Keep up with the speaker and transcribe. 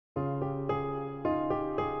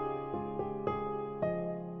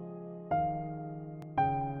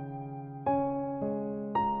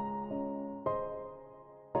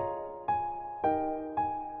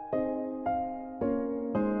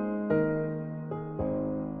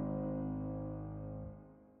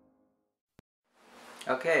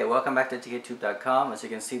Okay, welcome back to EducateTube.com. As you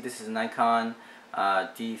can see, this is Nikon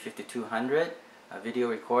D5200 video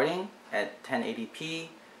recording at 1080p,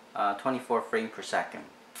 24 frames per second.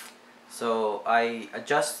 So I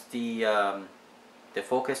adjust the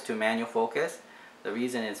focus to manual focus. The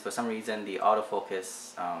reason is, for some reason, the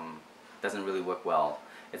autofocus doesn't really work well.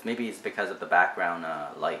 Maybe it's because of the background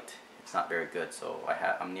light. It's not very good. So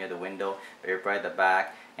I'm near the window, very bright at the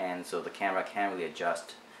back, and so the camera can't really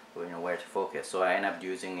adjust where to focus. So I end up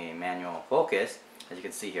using a manual focus, as you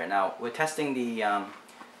can see here. Now we're testing the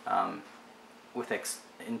with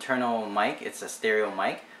internal mic. It's a stereo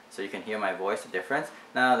mic, so you can hear my voice, the difference.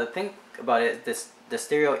 Now the thing about it is the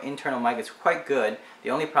stereo internal mic is quite good. The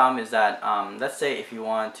only problem is that let's say if you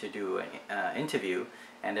want to do an interview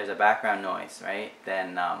and there's a background noise, right?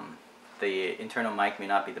 Then the internal mic may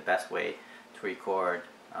not be the best way to record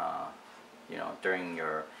during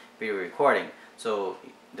your video recording. So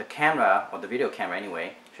the camera, or the video camera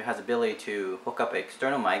anyway, has the ability to hook up an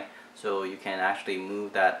external mic, so you can actually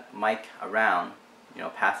move that mic around,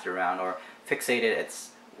 pass it around, or fixate it at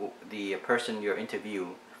the person you're an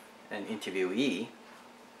interviewee,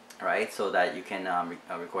 right? So that you can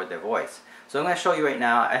record their voice. So I'm going to show you right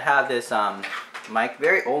now. I have this mic,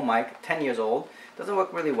 very old mic, 10 years old. Doesn't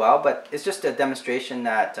work really well, but it's just a demonstration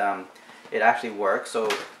that it actually works. So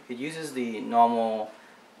it uses the normal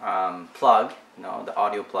plug, the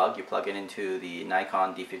audio plug. You plug it into the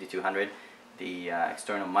Nikon D5200, the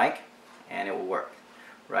external mic, and it will work,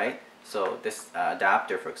 right? So this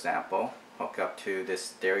adapter, for example, hook up to this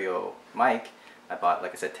stereo mic I bought,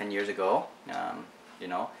 like I said, 10 years ago.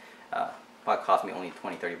 Probably cost me only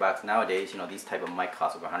 20-30 bucks. Nowadays, these type of mic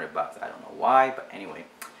cost over 100 bucks. I don't know why, but anyway.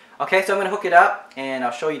 Okay, so I'm going to hook it up, and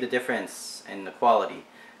I'll show you the difference in the quality.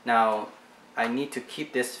 Now, I need to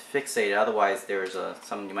keep this fixated, otherwise there's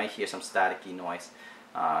you might hear some staticky noise,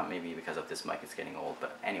 maybe because of this mic. It's getting old,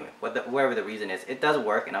 but anyway, whatever the reason is, it does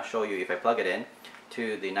work, and I'll show you if I plug it in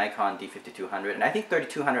to the Nikon D5200, and I think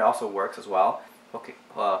 3200 also works as well.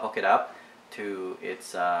 Hook it up to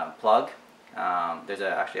its plug. There's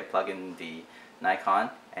actually a plug in the Nikon,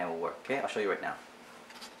 and it will work. Okay, I'll show you right now.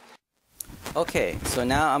 Okay, so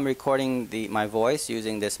now I'm recording my voice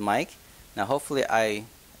using this mic. Now hopefully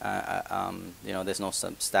there's no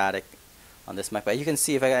static on this mic, but you can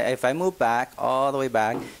see if I move back, all the way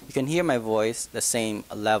back, you can hear my voice the same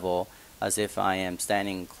level as if I am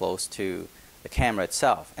standing close to the camera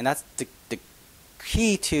itself. And that's the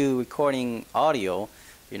key to recording audio,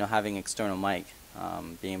 having external mic,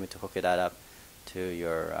 being able to hook that up to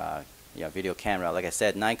your video camera. Like I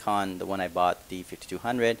said, Nikon, the one I bought, the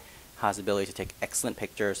D5200, has the ability to take excellent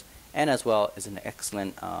pictures, and as well as an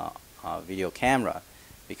excellent video camera,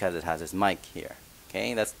 because it has this mic here.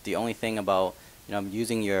 Okay, that's the only thing about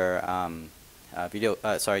using your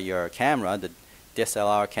your camera, the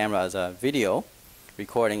DSLR camera, as a video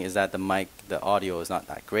recording, is that the audio is not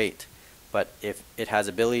that great. But if it has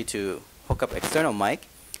ability to hook up external mic,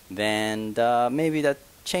 then maybe that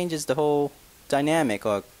changes the whole dynamic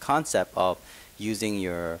or concept of using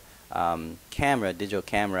your camera, digital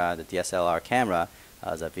camera, the DSLR camera,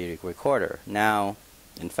 as a video recorder. Now,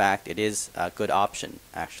 in fact, it is a good option,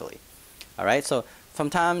 actually. Alright, so from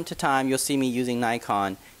time to time, you'll see me using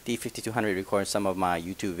Nikon D5200 to record some of my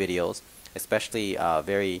YouTube videos, especially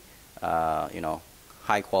very,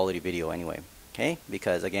 high quality video anyway. Okay,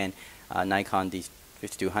 because again, Nikon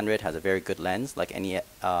D5200 has a very good lens, like any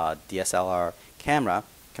DSLR camera,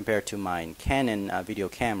 compared to my Canon video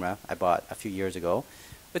camera I bought a few years ago.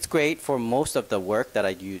 It's great for most of the work that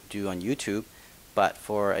I do on YouTube, but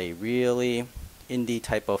for a really indie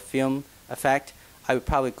type of film effect, I would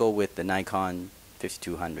probably go with the Nikon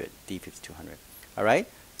D5200. Alright,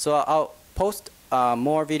 so I'll post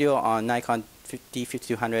more video on Nikon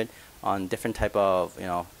D5200 on different type of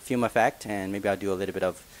film effect, and maybe I'll do a little bit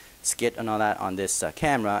of skit and all that on this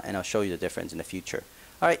camera, and I'll show you the difference in the future.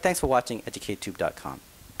 Alright, thanks for watching EducateTube.com.